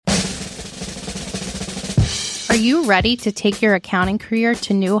Are you ready to take your accounting career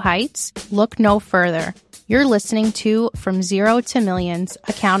to new heights? Look no further. You're listening to From Zero to Millions,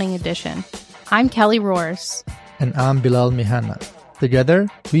 Accounting Edition. I'm Kelly Roars. And I'm Bilal Mihana. Together,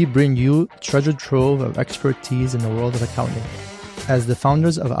 we bring you a treasure trove of expertise in the world of accounting. As the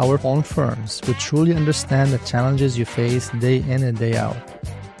founders of our own firms, we truly understand the challenges you face day in and day out.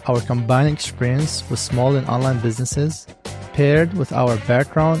 Our combined experience with small and online businesses, paired with our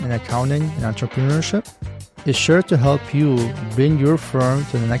background in accounting and entrepreneurship, is sure to help you bring your firm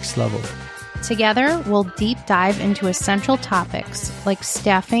to the next level. Together, we'll deep dive into essential topics like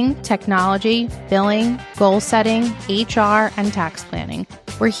staffing, technology, billing, goal setting, HR, and tax planning.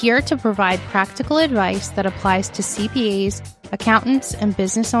 We're here to provide practical advice that applies to CPAs, accountants, and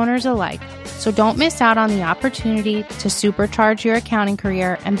business owners alike. So don't miss out on the opportunity to supercharge your accounting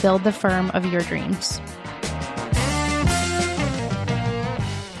career and build the firm of your dreams.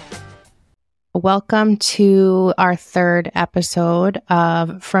 Welcome to our third episode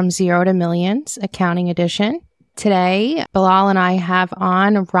of From Zero to Millions, Accounting Edition. Today, Bilal and I have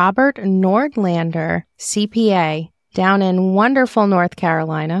on Robert Nordlander, CPA, down in wonderful North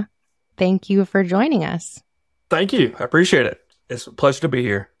Carolina. Thank you for joining us. Thank you. I appreciate it. It's a pleasure to be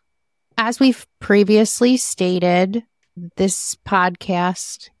here. As we've previously stated, this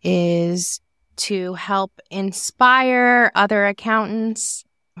podcast is to help inspire other accountants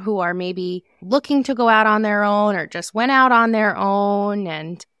who are maybe looking to go out on their own or just went out on their own.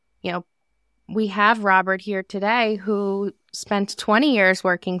 And, we have Robert here today who spent 20 years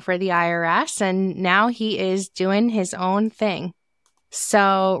working for the IRS, and now he is doing his own thing.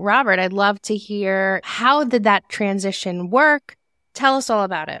 So, Robert, I'd love to hear, how did that transition work? Tell us all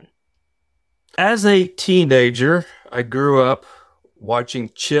about it. As a teenager, I grew up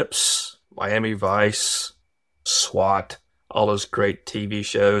watching Chips, Miami Vice, SWAT, all those great TV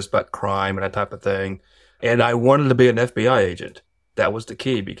shows about crime and that type of thing. And I wanted to be an FBI agent. That was the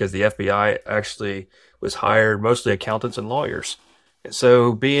key, because the FBI actually was hired mostly accountants and lawyers. And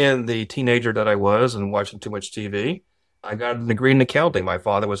so being the teenager that I was and watching too much TV, I got a degree in accounting. My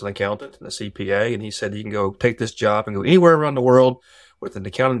father was an accountant and a CPA, and he said, you can go take this job and go anywhere around the world with an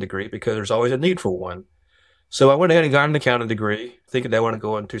accounting degree because there's always a need for one. So I went ahead and got an accounting degree, thinking I want to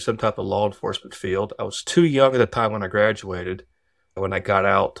go into some type of law enforcement field. I was too young at the time when I graduated. When I got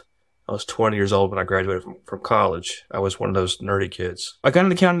out, I was 20 years old when I graduated from college. I was one of those nerdy kids. I got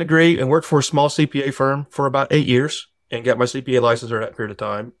an accounting degree and worked for a small CPA firm for about 8 years and got my CPA license during that period of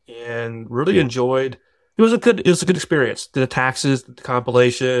time and really enjoyed. It was a good experience. The taxes, the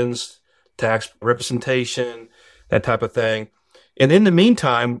compilations, tax representation, that type of thing. And in the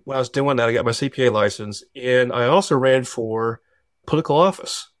meantime, when I was doing that, I got my CPA license, and I also ran for political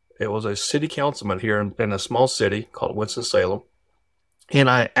office. It was a city councilman here in a small city called Winston-Salem. And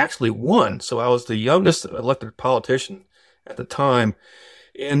I actually won. So I was the youngest elected politician at the time.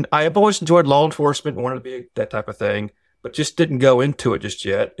 And I have always enjoyed law enforcement and wanted to be that type of thing, but just didn't go into it just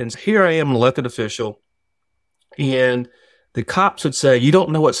yet. And here I am, an elected official, and the cops would say, you don't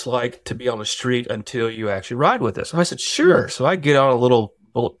know what it's like to be on the street until you actually ride with us. And I said, sure. So I'd get on a little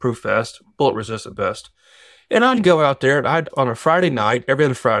bulletproof vest, bullet-resistant vest, and I'd go out there, and on a Friday night, every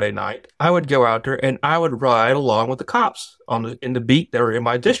other Friday night, I would go out there, and I would ride along with the cops in the beat that were in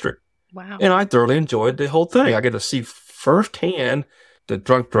my district. Wow. And I thoroughly enjoyed the whole thing. I get to see firsthand the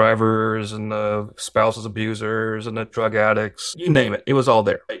drunk drivers and the spouses abusers and the drug addicts, you name it. It was all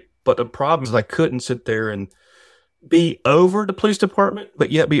there. But the problem is I couldn't sit there and be over the police department,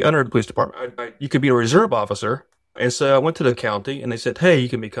 but yet be under the police department. You could be a reserve officer. And so I went to the county, and they said, hey, you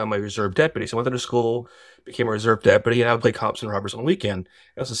can become a reserve deputy. So I went to school, became a reserve deputy, and I would play cops and robbers on the weekend.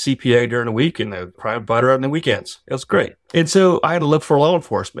 I was a CPA during the week and a private fighter on the weekends. It was great. And so I had to look for law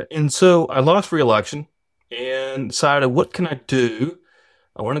enforcement. And so I lost re-election and decided, what can I do?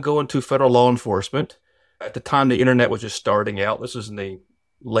 I want to go into federal law enforcement. At the time, the internet was just starting out. This was in the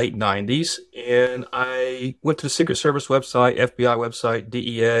late 90s. And I went to the Secret Service website, FBI website,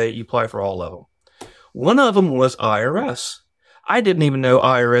 DEA. You apply for all of them. One of them was IRS. I didn't even know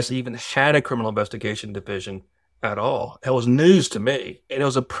IRS even had a criminal investigation division at all. It was news to me. And it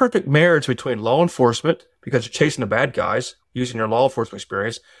was a perfect marriage between law enforcement, because you're chasing the bad guys using your law enforcement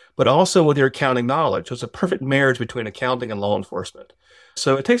experience, but also with your accounting knowledge. It was a perfect marriage between accounting and law enforcement.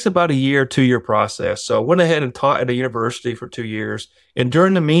 So it takes about a year, 2-year process. So I went ahead and taught at a university for 2 years. And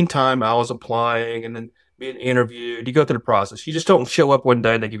during the meantime, I was applying and then being interviewed. You go through the process. You just don't show up one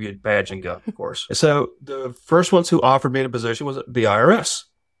day and they give you a badge and go, of course. So the first ones who offered me a position was the IRS.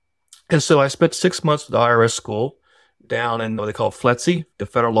 And so I spent 6 months at the IRS school down in what they call FLETC, the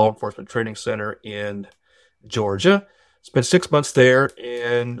Federal Law Enforcement Training Center in Georgia. Spent 6 months there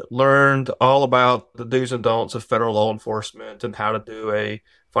and learned all about the do's and don'ts of federal law enforcement and how to do a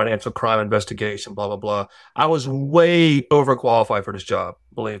financial crime investigation, blah, blah, blah. I was way overqualified for this job,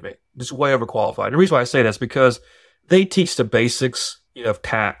 believe me. Just way overqualified. The reason why I say that is because they teach the basics, of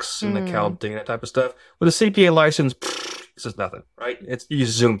tax and accounting and that type of stuff. With a CPA license, it's just nothing, right? You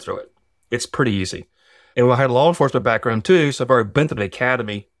zoom through it. It's pretty easy. And I had a law enforcement background too, so I've already been to the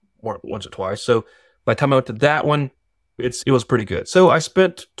academy once or twice. So by the time I went to that one, it was pretty good. So I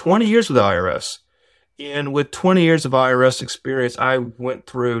spent 20 years with the IRS. And with 20 years of IRS experience, I went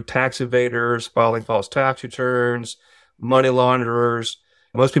through tax evaders, filing false tax returns, money launderers.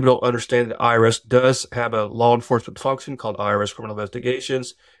 Most people don't understand that IRS does have a law enforcement function called IRS Criminal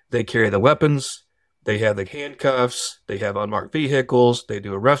Investigations. They carry the weapons. They have the handcuffs. They have unmarked vehicles. They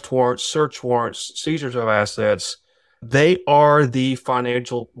do arrest warrants, search warrants, seizures of assets. They are the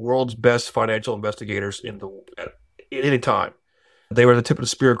world's best financial investigators at any time. They were the tip of the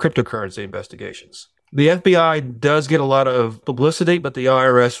spear of cryptocurrency investigations. The FBI does get a lot of publicity, but the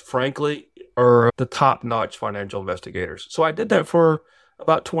IRS, frankly, are the top-notch financial investigators. So I did that for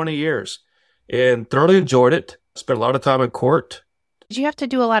about 20 years and thoroughly enjoyed it. Spent a lot of time in court. Did you have to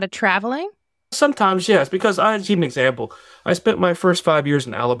do a lot of traveling? Sometimes, yes, because I'll give you an example. I spent my first 5 years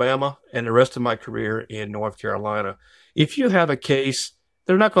in Alabama and the rest of my career in North Carolina. If you have a case,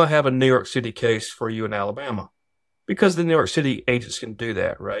 they're not going to have a New York City case for you in Alabama because the New York City agents can do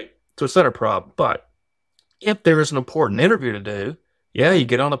that, right? So it's not a problem. But if there is an important interview to do, yeah, you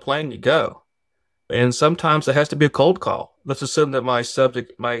get on a plane and you go. And sometimes it has to be a cold call. Let's assume that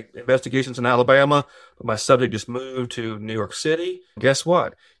my investigation's in Alabama, but my subject just moved to New York City. Guess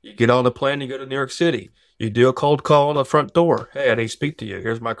what? You get on the plane, you go to New York City. You do a cold call on the front door. Hey, I need to speak to you.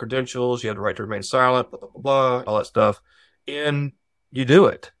 Here's my credentials. You have the right to remain silent, blah, blah, blah, blah, all that stuff. And you do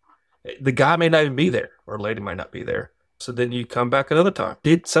it. The guy may not even be there, or a lady might not be there. So then you come back another time.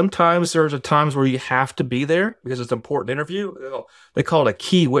 Sometimes there's times where you have to be there because it's an important interview. They call it a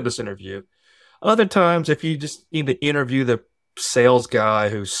key witness interview. Other times, if you just need to interview the sales guy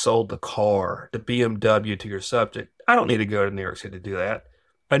who sold the car, the BMW to your subject, I don't need to go to New York City to do that.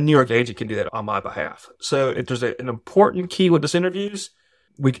 A New York agent can do that on my behalf. So if there's an important key witness interviews,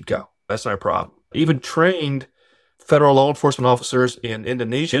 we could go. That's not a problem. Even trained federal law enforcement officers in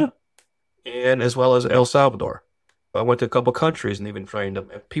Indonesia and as well as El Salvador. I went to a couple countries and even trained them.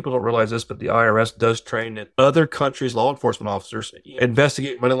 And people don't realize this, but the IRS does train in other countries' law enforcement officers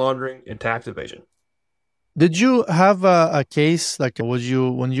investigate money laundering and tax evasion. Did you have a case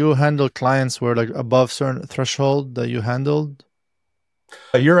when you handle clients were like above certain threshold that you handled?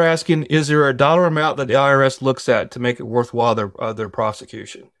 You're asking, is there a dollar amount that the IRS looks at to make it worthwhile their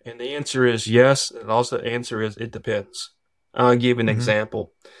prosecution? And the answer is yes. And also the answer is it depends. I'll give you an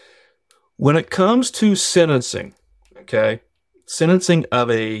example. When it comes to sentencing, okay, sentencing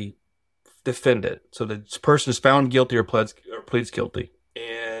of a defendant, so the person is found guilty or pleads guilty,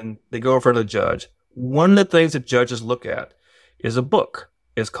 and they go in front of the judge. One of the things that judges look at is a book.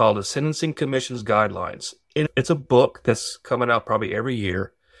 It's called the Sentencing Commission's Guidelines. And it's a book that's coming out probably every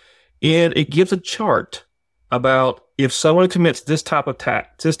year, and it gives a chart about if someone commits this type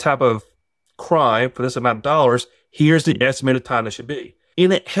of crime for this amount of dollars, here's the estimated time it should be.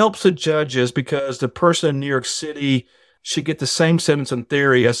 And it helps the judges because the person in New York City should get the same sentence in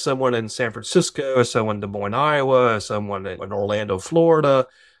theory as someone in San Francisco, as someone in Des Moines, Iowa, as someone in Orlando, Florida.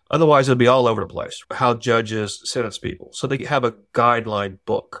 Otherwise, it'll be all over the place how judges sentence people. So they have a guideline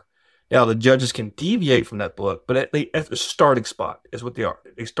book. Now, the judges can deviate from that book, but at the starting spot is what they are.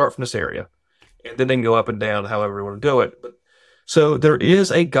 They start from this area, and then they can go up and down however they want to do it. So there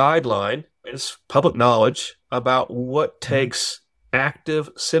is a guideline, and it's public knowledge, about what takes active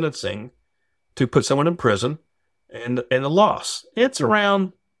sentencing to put someone in prison and the loss. It's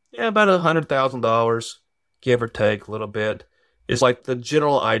around about $100,000, give or take a little bit. It's like the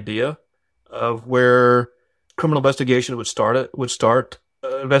general idea of where criminal investigation would start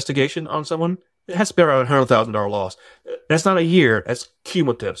an investigation on someone. It has to be around $100,000 loss. That's not a year. That's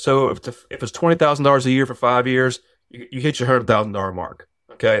cumulative. So if it's $20,000 a year for 5 years, you hit your $100,000 mark.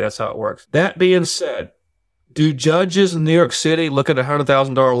 Okay, that's how it works. That being said, do judges in New York City look at a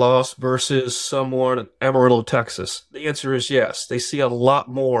 $100,000 loss versus someone in Amarillo, Texas? The answer is yes. They see a lot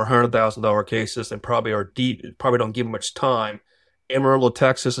more $100,000 cases and probably don't give them much time. Amarillo,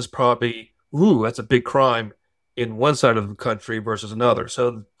 Texas is probably, that's a big crime in one side of the country versus another.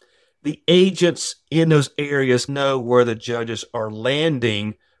 So the agents in those areas know where the judges are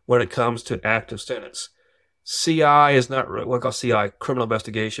landing when it comes to active sentence. CI is not really, what I call CI, criminal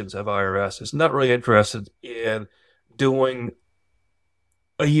investigations of IRS, is not really interested in doing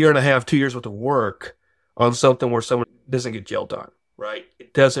a year and a half, 2 years worth of work on something where someone doesn't get jail time, right?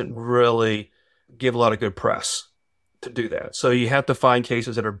 It doesn't really give a lot of good press to do that. So you have to find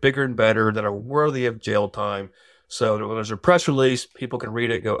cases that are bigger and better, that are worthy of jail time. So that when there's a press release, people can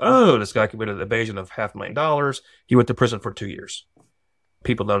read it and go, oh, this guy committed an evasion of $500,000. He went to prison for 2 years.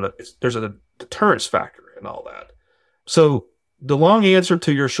 People know that there's a deterrence factor in all that. So the long answer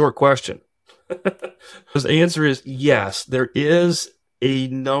to your short question, the answer is yes, there is a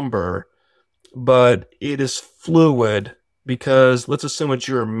number, but it is fluid because let's assume it's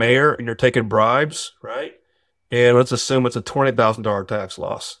you're a mayor and you're taking bribes, right? And let's assume it's a $20,000 tax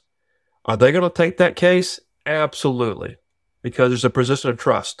loss. Are they going to take that case? Absolutely. Because there's a position of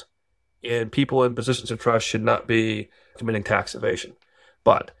trust. And people in positions of trust should not be committing tax evasion.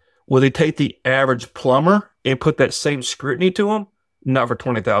 But will they take the average plumber and put that same scrutiny to them? Not for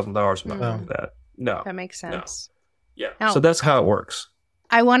 $20,000. I'm not going to do that. No. That makes sense. No. Yeah. Now, so that's how it works.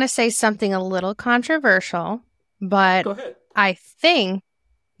 I want to say something a little controversial, but Go ahead. I think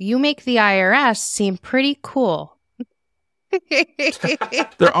you make the IRS seem pretty cool.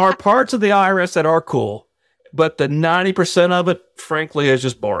 There are parts of the IRS that are cool, but the 90% of it, frankly, is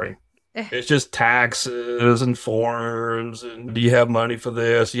just boring. It's just taxes and forms, and do you have money for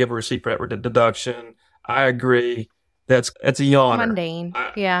this? Do you have a receipt for that deduction? I agree. That's a yawner. Mundane.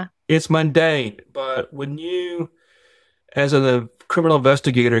 Yeah. It's mundane, but when you, as a criminal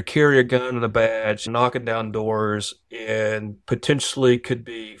investigator, carry a gun and a badge, knocking down doors, and potentially could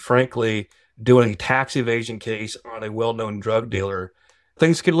be, frankly, doing a tax evasion case on a well-known drug dealer,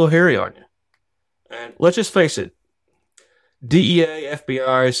 things get a little hairy on you. And let's just face it, DEA,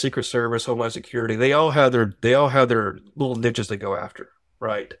 FBI, Secret Service, Homeland Security, they all have their little niches they go after,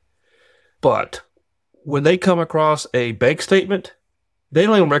 right? But when they come across a bank statement, they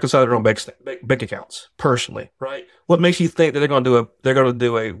don't even reconcile their own bank accounts personally, right? What makes you think that they're going to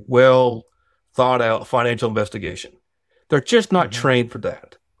do a well thought out financial investigation? They're just not trained for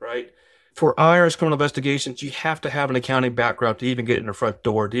that, right? For IRS criminal investigations, you have to have an accounting background to even get in the front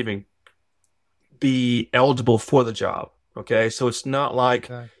door, to even be eligible for the job. Okay, so it's not like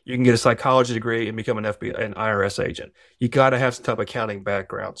you can get a psychology degree and become an IRS agent. You got to have some type of accounting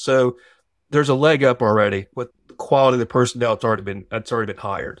background. So there's a leg up already with the quality of the personnel that's already been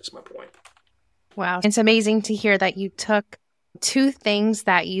hired. Is my point. Wow, it's amazing to hear that you took two things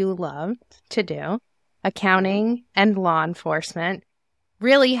that you loved to do, accounting and law enforcement.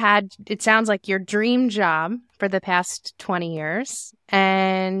 Really it sounds like your dream job for the past 20 years.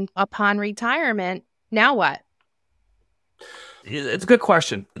 And upon retirement, now what? It's a good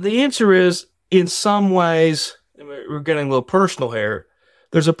question. The answer is, in some ways, we're getting a little personal here.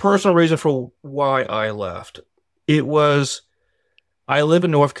 There's a personal reason for why I left. I live in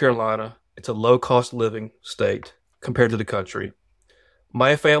North Carolina. It's a low-cost living state compared to the country.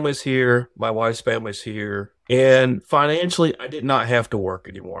 My family's here. My wife's family's here. And financially, I did not have to work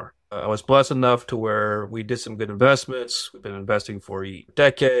anymore. I was blessed enough to where we did some good investments. We've been investing for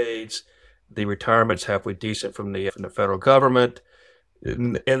decades. The retirement's halfway decent from the federal government.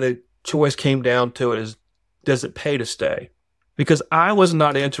 And the choice came down to it is, does it pay to stay? Because I was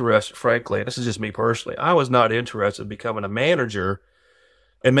not interested, frankly, this is just me personally, I was not interested in becoming a manager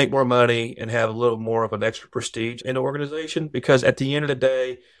and make more money and have a little more of an extra prestige in the organization. Because at the end of the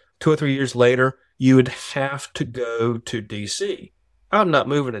day, 2 or 3 years later, you would have to go to D.C. I'm not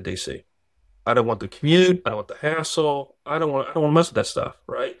moving to D.C. I don't want the commute. I don't want the hassle. I don't want to mess with that stuff,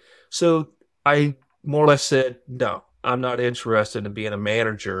 right? So I more or less said, no, I'm not interested in being a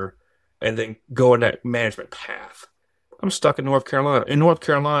manager and then going that management path. I'm stuck in North Carolina. In North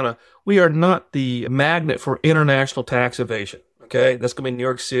Carolina, we are not the magnet for international tax evasion. Okay, that's going to be New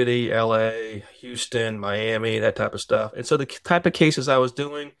York City, LA, Houston, Miami, that type of stuff. And so the type of cases I was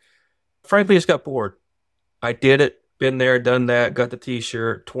doing, frankly, just got bored. I did it, been there, done that, got the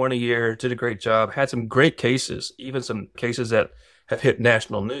t-shirt, 20 years, did a great job, had some great cases, even some cases that have hit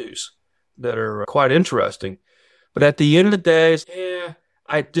national news that are quite interesting. But at the end of the day,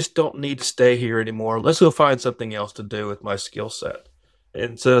 I just don't need to stay here anymore. Let's go find something else to do with my skill set.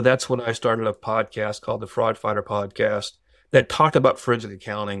 And so that's when I started a podcast called the Fraud Fighter Podcast that talked about forensic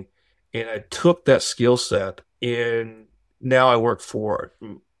accounting. And I took that skill set, and now I work for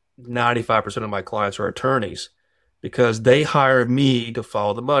 95% of my clients are attorneys because they hire me to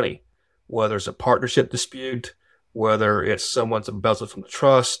follow the money, whether it's a partnership dispute, whether it's someone's embezzled from the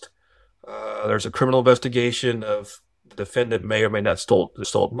trust, there's a criminal investigation of the defendant may or may not stole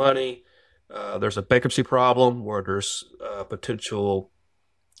money. There's a bankruptcy problem where there's potential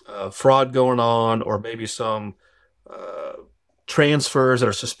fraud going on, or maybe some transfers that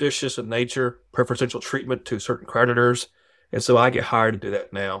are suspicious in nature, preferential treatment to certain creditors. And so I get hired to do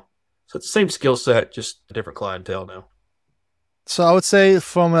that now. So it's the same skill set, just a different clientele now. So I would say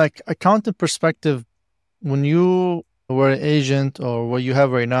from like accountant perspective, when you were an agent or what you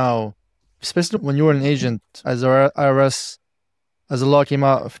have right now, especially when you were an agent, as our IRS, as the law came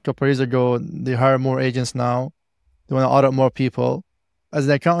out a couple of years ago, they hire more agents now. They want to audit more people. As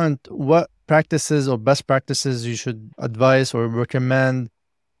an accountant, what practices or best practices you should advise or recommend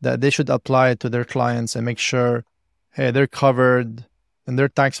that they should apply to their clients and make sure, hey, they're covered in their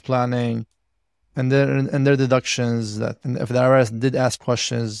tax planning and their deductions, that and if the IRS did ask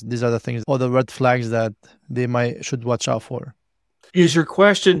questions, these are the things, all the red flags that they should watch out for. Is your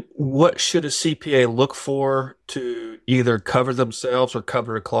question, what should a CPA look for to either cover themselves or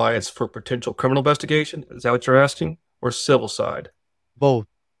cover their clients for potential criminal investigation? Is that what you're asking? Or civil side? Both.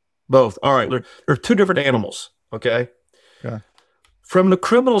 Both. All right. There are two different animals, okay? Yeah. From the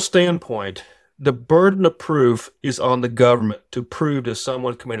criminal standpoint, the burden of proof is on the government to prove that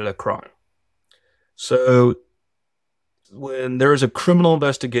someone committed a crime. So when there is a criminal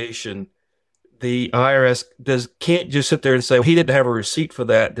investigation, the IRS can't just sit there and say, well, he didn't have a receipt for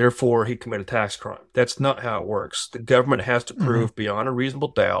that, therefore he committed a tax crime. That's not how it works. The government has to prove beyond a reasonable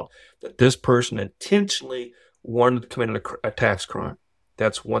doubt that this person intentionally wanted to commit a tax crime.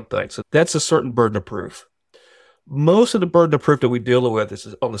 That's one thing. So that's a certain burden of proof. Most of the burden of proof that we deal with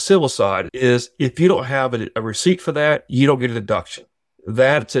is on the civil side is if you don't have a receipt for that, you don't get a deduction.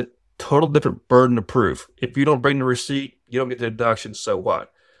 That's a total different burden of proof. If you don't bring the receipt, you don't get the deduction, so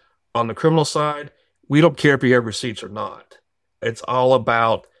what? On the criminal side, we don't care if you have receipts or not. It's all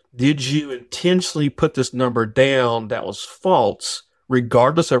about, did you intentionally put this number down that was false,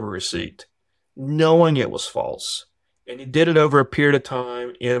 regardless of a receipt, knowing it was false? And you did it over a period of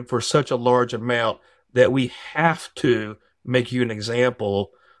time and for such a large amount that we have to make you an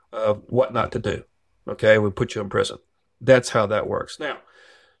example of what not to do. Okay, we put you in prison. That's how that works. Now,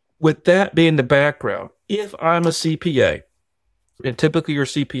 with that being the background, if I'm a CPA, and typically your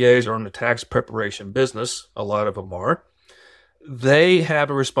CPAs are in the tax preparation business, a lot of them are, they have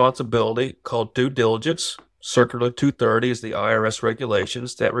a responsibility called due diligence. Circular 230 is the IRS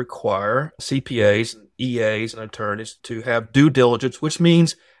regulations that require CPAs, and EAs, and attorneys to have due diligence, which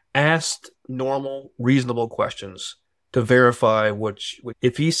means ask normal, reasonable questions to verify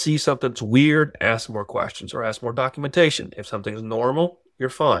if you see something's weird, ask more questions or ask more documentation. If something's normal, you're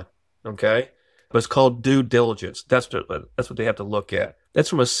fine. Okay? But it's called due diligence. That's what they have to look at. That's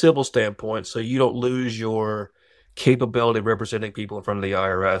from a civil standpoint, so you don't lose your capability of representing people in front of the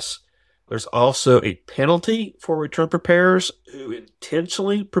IRS. There's also a penalty for return preparers who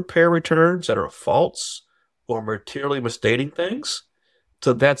intentionally prepare returns that are false or materially misstating things.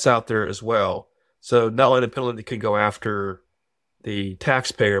 So that's out there as well. So not only the penalty can go after the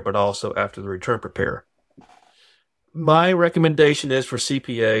taxpayer, but also after the return preparer. My recommendation is for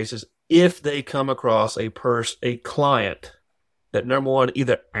CPAs is if they come across a client that, number one,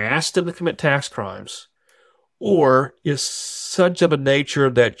 either asked them to commit tax crimes or is such of a nature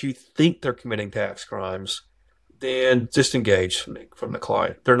that you think they're committing tax crimes, then disengage from the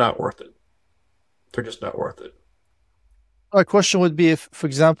client. They're not worth it. They're just not worth it. A question would be if, for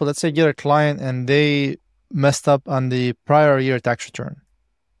example, let's say you get a client and they messed up on the prior year tax return,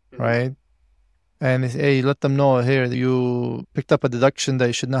 right? And they say, hey, let them know, here, you picked up a deduction that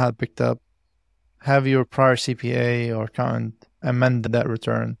you should not have picked up. Have your prior CPA or accountant amend that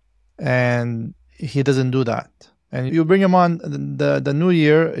return. And he doesn't do that. And you bring him on the new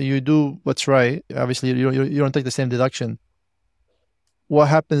year, you do what's right. Obviously, you don't take the same deduction. What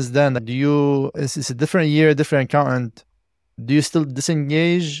happens then? It's a different year, different accountant. Do you still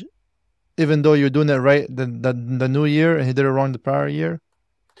disengage even though you're doing it right the new year and he did it wrong the prior year?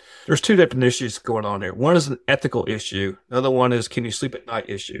 There's two different issues going on here. One is an ethical issue. Another one is, can you sleep at night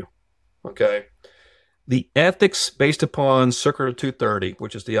issue? Okay. The ethics based upon Circular 230,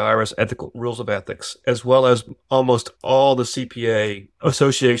 which is the IRS ethical rules of ethics, as well as almost all the CPA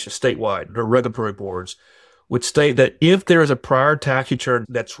associations statewide, the regulatory boards, would state that if there is a prior tax return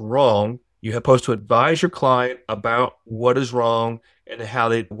that's wrong, you're supposed to advise your client about what is wrong and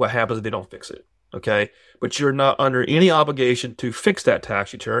what happens if they don't fix it. Okay. But you're not under any obligation to fix that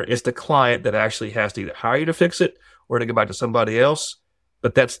tax return. It's the client that actually has to either hire you to fix it or to go back to somebody else.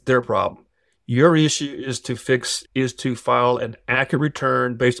 But that's their problem. Your issue is to file an accurate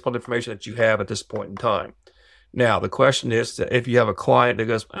return based upon the information that you have at this point in time. Now, the question is that if you have a client that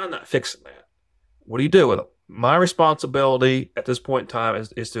goes, I'm not fixing that, what do you do with them? My responsibility at this point in time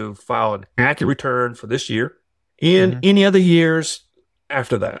is to file an accurate return for this year and any other years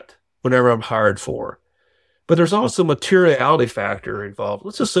after that, whenever I'm hired for. But there's also a materiality factor involved.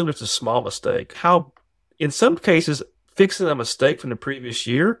 Let's assume it's a small mistake. In some cases, fixing a mistake from the previous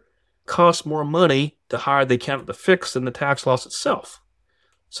year costs more money to hire the accountant to fix than the tax loss itself.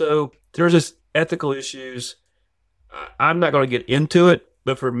 So there's just ethical issues. I'm not going to get into it,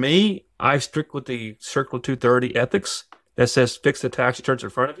 but for me, I stick with the Circle 230 ethics that says fix the tax returns in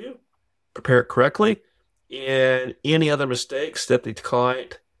front of you, prepare it correctly, and any other mistakes that the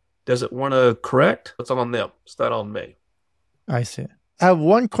client doesn't want to correct, it's on them. It's not on me. I see. I have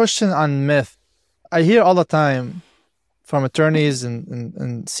one question on myth. I hear all the time from attorneys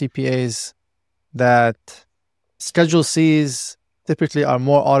and CPAs that Schedule Cs typically are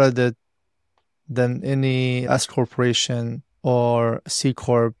more audited than any S corporation or C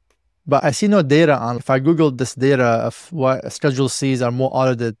corp. But I see no data on, if I Googled this data of why Schedule Cs are more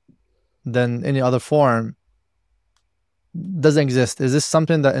audited than any other form, doesn't exist. Is this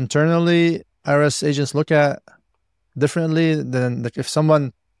something that internally IRS agents look at differently than, like, if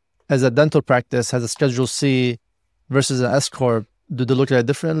someone has a dental practice has a Schedule C versus an S corp, do they look at it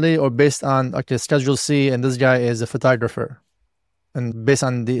differently, or based on, okay, Schedule C and this guy is a photographer, and based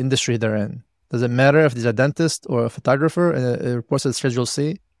on the industry they're in, does it matter if he's a dentist or a photographer and it reports to Schedule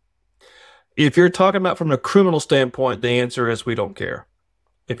C? If you're talking about from a criminal standpoint, the answer is we don't care.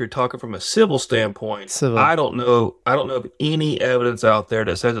 If you're talking from a civil standpoint, I don't know of any evidence out there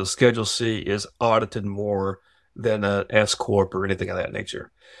that says a Schedule C is audited more than an S corp or anything of that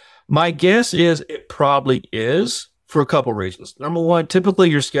nature. My guess is it probably is, for a couple reasons. Number one, typically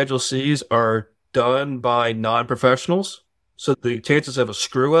your Schedule Cs are done by non-professionals, so the chances of a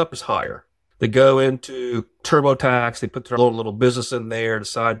screw up is higher. They go into TurboTax, they put their little business in there, the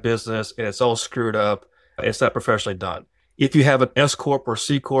side business, and it's all screwed up. It's not professionally done. If you have an S corp or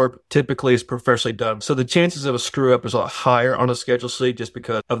C corp, typically it's professionally done. So the chances of a screw up is a lot higher on a Schedule C just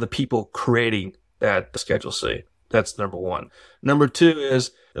because of the people creating that Schedule C. That's number one. Number two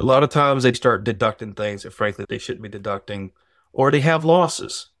is a lot of times they start deducting things that frankly they shouldn't be deducting, or they have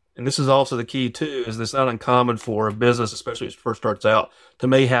losses. And this is also the key too, is it's not uncommon for a business, especially as it first starts out, to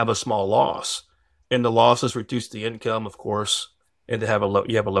may have a small loss. And the losses reduce the income, of course, and you have a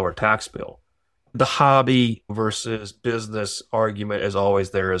lower tax bill. The hobby versus business argument is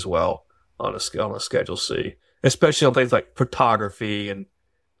always there as well on a Schedule C, especially on things like photography and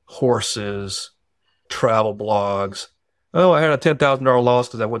horses, travel blogs. Oh, I had a $10,000 loss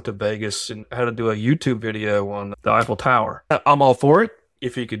because I went to Vegas and I had to do a YouTube video on the Eiffel Tower. I'm all for it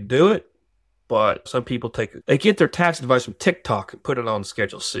if you could do it, but some people they get their tax advice from TikTok and put it on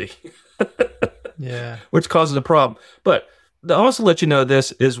Schedule C. Yeah. Which causes a problem. But to also let you know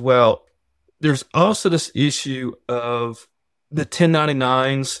this as well, there's also this issue of the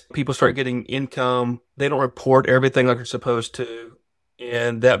 1099s. People start getting income. They don't report everything like they're supposed to.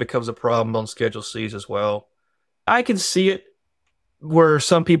 And that becomes a problem on Schedule Cs as well. I can see it where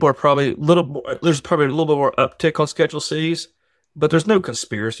some people are probably there's probably a little bit more uptick on Schedule Cs, but there's no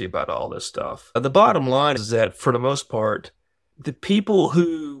conspiracy about all this stuff. The bottom line is that for the most part, the people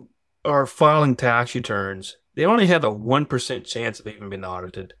who are filing tax returns, they only have a 1% chance of even being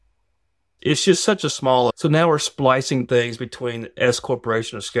audited. It's just such a small. So now we're splicing things between S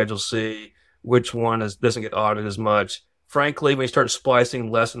corporation or Schedule C, which one doesn't get audited as much. Frankly, when you start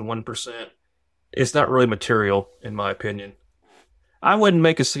splicing less than 1%, it's not really material, in my opinion. I wouldn't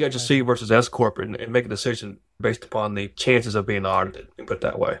make a Schedule C versus S corp and make a decision based upon the chances of being audited, and put it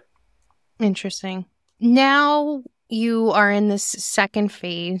that way. Interesting. Now you are in this second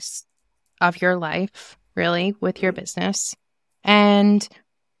phase of your life, really, with your business. And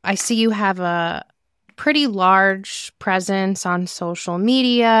I see you have a pretty large presence on social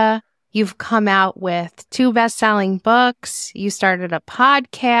media. You've come out with 2 best-selling books. You started a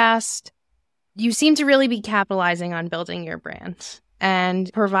podcast. You seem to really be capitalizing on building your brand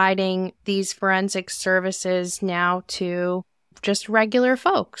and providing these forensic services now to just regular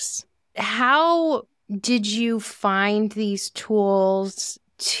folks. How did you find these tools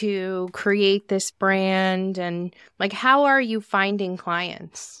to create this brand? And how are you finding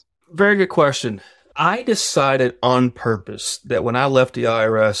clients? Very good question. I decided on purpose that when I left the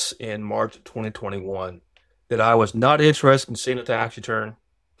IRS in March of 2021, that I was not interested in seeing a tax return.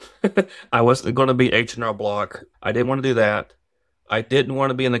 I wasn't going to be H&R Block. I didn't want to do that. I didn't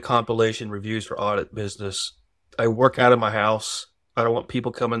want to be in the compilation reviews for audit business. I work out of my house. I don't want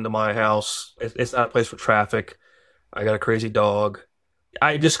people coming to my house. It's not a place for traffic. I got a crazy dog.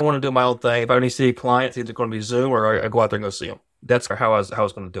 I just want to do my own thing. If I only see clients, it's either going to be Zoom or I go out there and go see them. That's how I was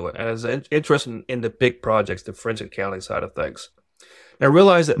going to do it. And I was interested in the big projects, the forensic accounting side of things. And I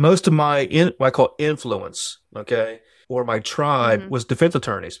realized that most of my what I call influence, or my tribe was defense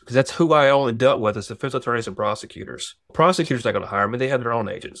attorneys, because that's who I only dealt with, is defense attorneys and prosecutors. Prosecutors are not going to hire me. They have their own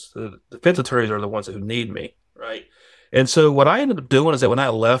agents. The defense attorneys are the ones who need me, right? And so what I ended up doing is that when I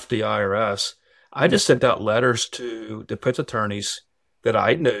left the IRS, I just sent out letters to defense attorneys that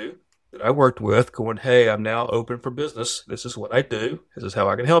I knew, that I worked with, going, hey, I'm now open for business. This is what I do. This is how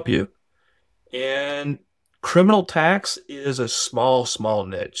I can help you. And criminal tax is a small, small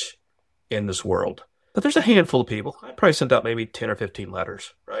niche in this world. But there's a handful of people. I probably sent out maybe 10 or 15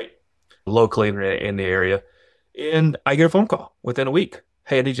 letters, right? Locally in the area. And I get a phone call within a week.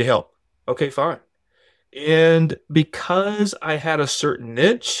 Hey, I need your help. Okay, fine. And because I had a certain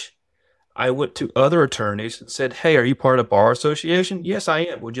niche, I went to other attorneys and said, hey, are you part of a bar association? Yes, I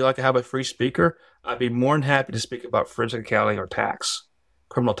am. Would you like to have a free speaker? I'd be more than happy to speak about forensic accounting or tax,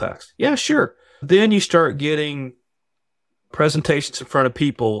 criminal tax. Yeah, sure. Then you start getting presentations in front of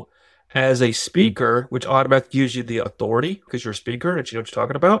people as a speaker, which automatically gives you the authority because you're a speaker and you know what you're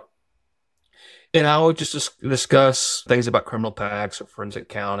talking about. And I would just discuss things about criminal tax or forensic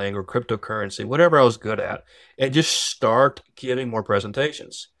accounting or cryptocurrency, whatever I was good at, and just start giving more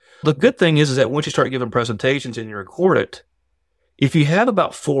presentations. The good thing is that once you start giving presentations and you record it, if you have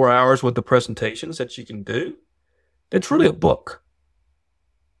about 4 hours worth of presentations that you can do, it's really a book.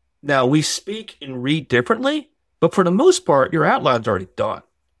 Now, we speak and read differently, but for the most part, your outline's already done.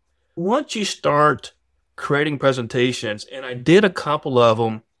 Once you start creating presentations, and I did a couple of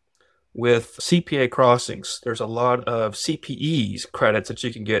them with CPA crossings, there's a lot of CPEs credits that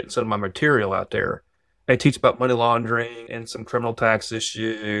you can get in some of my material out there. I teach about money laundering and some criminal tax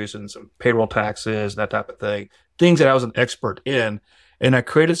issues and some payroll taxes, that type of thing, things that I was an expert in. And I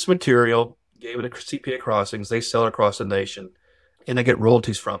created some material, gave it to CPA crossings. They sell it across the nation and I get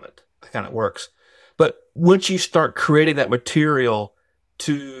royalties from it. That kind of works. But once you start creating that material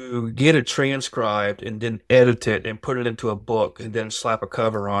to get it transcribed and then edit it and put it into a book and then slap a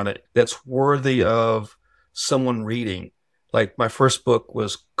cover on it that's worthy of someone reading. Like my first book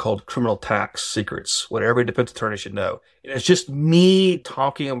was called Criminal Tax Secrets, what every defense attorney should know. And it's just me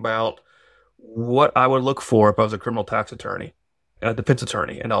talking about what I would look for if I was a criminal tax attorney, a defense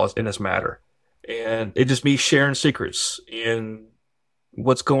attorney in this matter. And it's just me sharing secrets and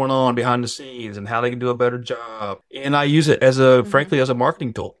what's going on behind the scenes and how they can do a better job. And I use it frankly, as a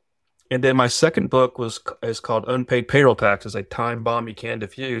marketing tool. And then my second book is called Unpaid Payroll Taxes, a time bomb you can't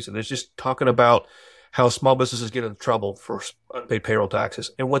defuse. And it's just talking about how small businesses get into trouble for unpaid payroll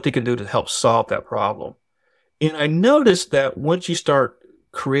taxes and what they can do to help solve that problem. And I noticed that once you start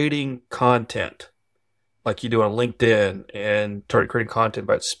creating content, like you do on LinkedIn and start creating content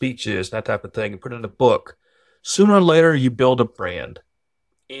about speeches, that type of thing, and put it in a book, sooner or later you build a brand.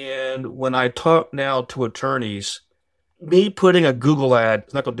 And when I talk now to attorneys, me putting a Google ad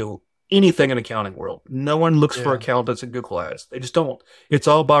is not going to do anything in the accounting world. No one looks for accountants in Google ads. They just don't. It's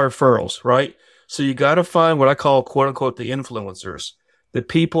all by referrals, right? So you got to find what I call, quote unquote, the influencers, the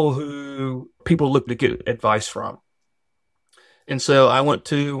people who people look to get advice from. And so I went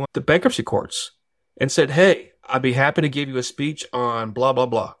to the bankruptcy courts and said, hey, I'd be happy to give you a speech on blah, blah,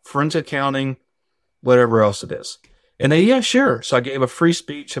 blah, forensic accounting, whatever else it is. And they, yeah, sure. So I gave a free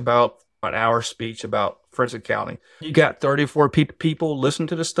speech, about an hour speech about forensic accounting. You got 34 people listen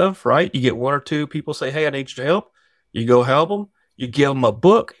to this stuff, right? You get one or two people say, hey, I need your help. You go help them. You give them a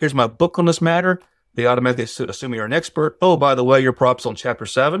book. Here's my book on this matter. They automatically assume you're an expert. Oh, by the way, your prop's on chapter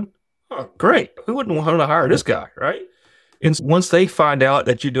 7. Oh, great. Who wouldn't want to hire this guy, right? And once they find out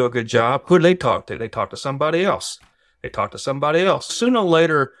that you do a good job, who do they talk to? They talk to somebody else. They talk to somebody else. Sooner or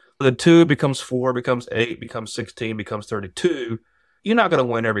later, the 2 becomes 4, becomes 8, becomes 16, becomes 32. You're not going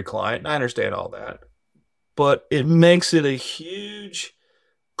to win every client. I understand all that. But it makes it a huge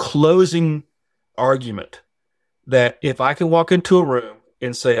closing argument that if I can walk into a room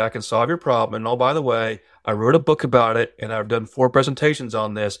and say, I can solve your problem, and oh, by the way, I wrote a book about it, and I've done 4 presentations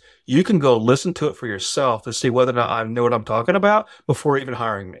on this, you can go listen to it for yourself to see whether or not I know what I'm talking about before even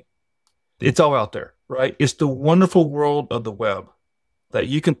hiring me. It's all out there, right? It's the wonderful world of the web that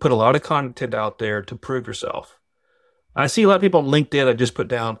you can put a lot of content out there to prove yourself. I see a lot of people on LinkedIn that just put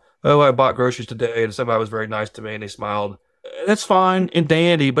down, oh, I bought groceries today and somebody was very nice to me and they smiled. That's fine and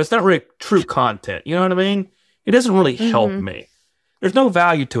dandy, but it's not really true content. You know what I mean? It doesn't really help me. There's no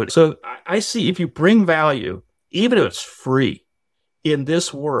value to it. So I see if you bring value, even if it's free in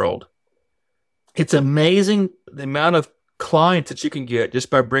this world, it's amazing the amount of clients that you can get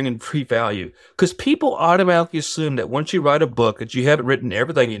just by bringing free value. Because people automatically assume that once you write a book that you haven't written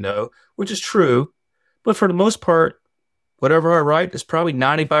everything you know, which is true. But for the most part, whatever I write is probably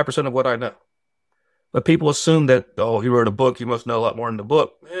 95% of what I know. But people assume that, oh, he wrote a book, you must know a lot more than the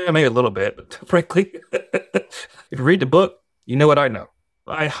book. Maybe a little bit, but frankly, if you read the book, you know what I know.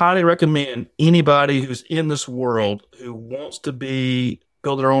 I highly recommend anybody who's in this world who wants to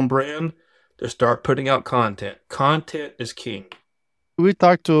build their own brand to start putting out content. Content is king. We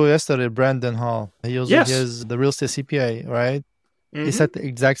talked to yesterday Brandon Hall. He Yes. is the real estate CPA, right? Mm-hmm. He said the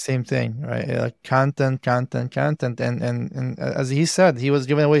exact same thing, right? Content. And as he said, he was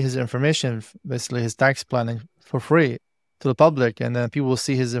giving away his information, basically his tax planning for free to the public. And then people will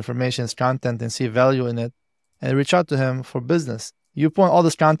see his information, his content, and see value in it and reach out to him for business. You point all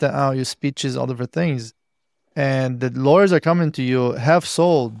this content out, your speeches, all different things, and the lawyers are coming to you, have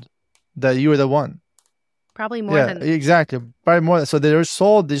sold that you were the one. Probably more than exactly. Probably more. So they're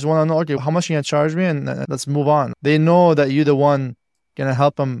sold. They just want to know, okay, how much are you gonna charge me, and let's move on. They know that you're the one gonna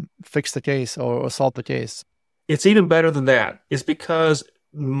help them fix the case or solve the case. It's even better than that. It's because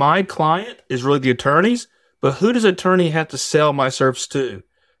my client is really the attorneys, but who does the attorney have to sell my service to?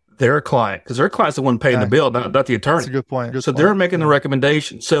 Their client, because their client's the one paying the bill, not the attorney. That's a good point. They're making the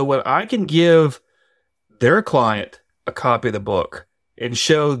recommendation. So when I can give their client a copy of the book and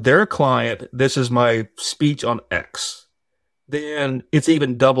show their client, this is my speech on X, then it's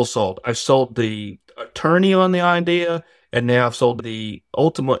even double sold. I've sold the attorney on the idea, and now I've sold the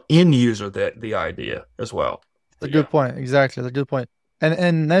ultimate end user the idea as well. That's a good point. Exactly. That's a good point.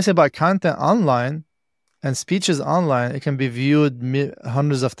 And nice about content online and speeches online, it can be viewed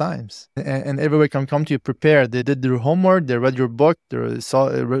hundreds of times. And everybody can come to you prepared. They did their homework, they read your book, they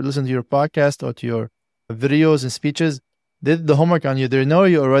listened to your podcast or to your videos and speeches. They did the homework on you. They know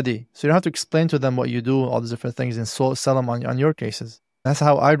you already. So you don't have to explain to them what you do, all these different things, and sell them on your cases. That's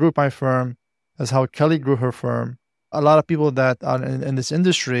how I grew my firm. That's how Kelly grew her firm. A lot of people that are in this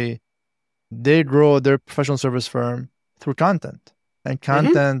industry, they grow their professional service firm through content. And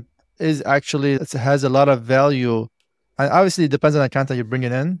content is actually, it has a lot of value. And obviously, it depends on the content you're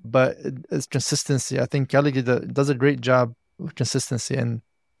bringing in, but it's consistency. I think Kelly does a great job with consistency. And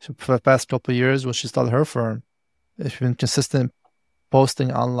for the past couple of years, when she started her firm, she's been consistent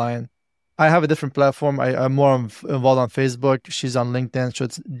posting online. I have a different platform. I'm more involved on Facebook. She's on LinkedIn. So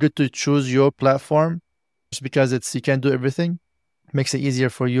it's good to choose your platform just because you can't do everything. It makes it easier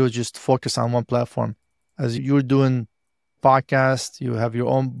for you to just focus on one platform. As you're doing podcast, you have your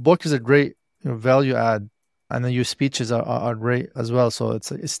own book is a great value add, and then your speeches are great as well. So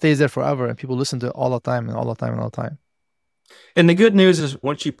it stays there forever, and people listen to it all the time and all the time and all the time. And the good news is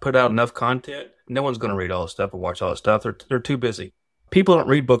once you put out enough content, no one's going to read all this stuff and watch all this stuff. They're too busy. People don't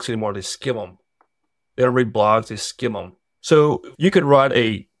read books anymore. They skim them. They don't read blogs. They skim them. So you could write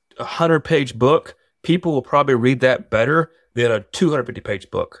a 100-page book. People will probably read that better than a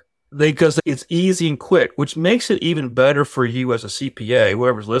 250-page book. Because it's easy and quick, which makes it even better for you as a CPA,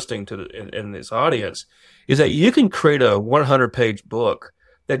 whoever's listening to in this audience, is that you can create a 100-page book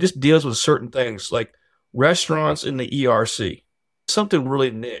that just deals with certain things like restaurants in the ERC, something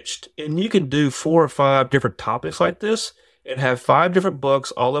really niched. And you can do 4 or 5 different topics like this and have 5 different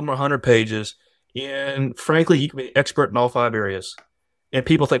books, all of them are 100 pages. And frankly, you can be an expert in all 5 areas. And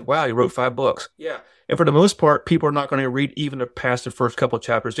people think, wow, you wrote 5 books. Yeah. And for the most part, people are not going to read even past the first couple of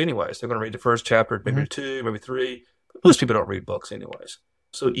chapters anyways. They're going to read the first chapter, maybe 2, maybe 3. Most people don't read books anyways.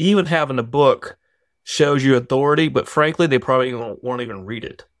 So even having a book shows you authority, but frankly, they probably won't even read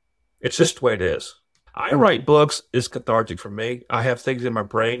it. It's just the way it is. I write books is cathartic for me. I have things in my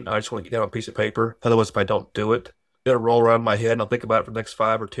brain. I just want to get down on a piece of paper. Otherwise, if I don't do it, it'll roll around my head and I'll think about it for the next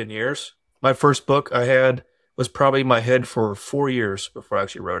 5 or 10 years. My first book I had was probably in my head for 4 years before I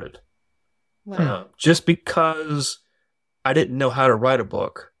actually wrote it. Wow. Just because I didn't know how to write a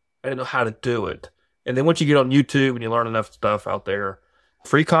book. I didn't know how to do it. And then once you get on YouTube and you learn enough stuff out there,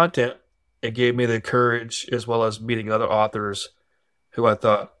 free content, it gave me the courage as well as meeting other authors who I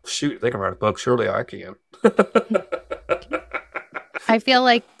thought, shoot, if they can write a book, surely I can. I feel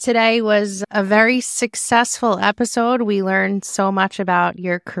like today was a very successful episode. We learned so much about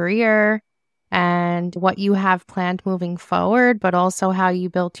your career and what you have planned moving forward, but also how you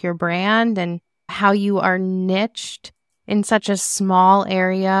built your brand and how you are niched in such a small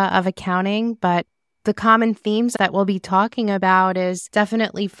area of accounting. But the common themes that we'll be talking about is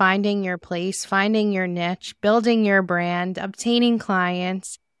definitely finding your place, finding your niche, building your brand, obtaining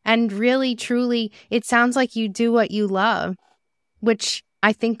clients, and really, truly, it sounds like you do what you love, which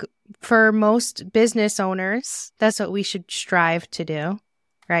I think for most business owners, that's what we should strive to do.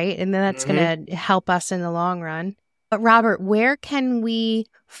 Right? And then that's going to help us in the long run. But Robert, where can we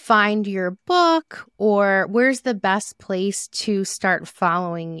find your book, or where's the best place to start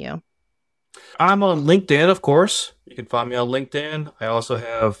following you? I'm on LinkedIn, of course. You can find me on LinkedIn. I also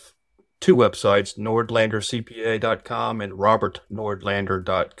have 2 websites, nordlandercpa.com and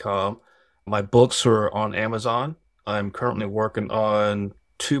robertnordlander.com. My books are on Amazon. I'm currently working on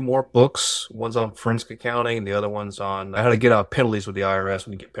 2 more books. One's on forensic accounting. The other one's on how to get out penalties with the IRS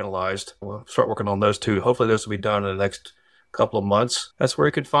when you get penalized. We'll start working on those 2. Hopefully those will be done in the next couple of months. That's where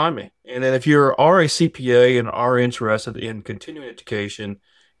you can find me. And then if you are a CPA and are interested in continuing education,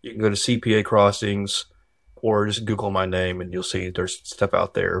 you can go to CPA Crossings or just Google my name and you'll see there's stuff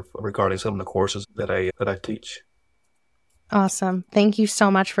out there regarding some of the courses that I teach. Awesome. Thank you so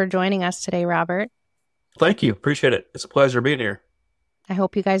much for joining us today, Robert. Thank you. Appreciate it. It's a pleasure being here. I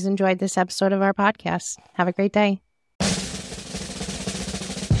hope you guys enjoyed this episode of our podcast. Have a great day.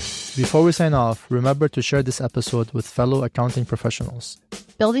 Before we sign off, remember to share this episode with fellow accounting professionals.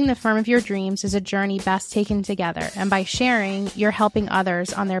 Building the firm of your dreams is a journey best taken together, and by sharing, you're helping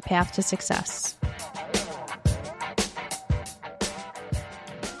others on their path to success.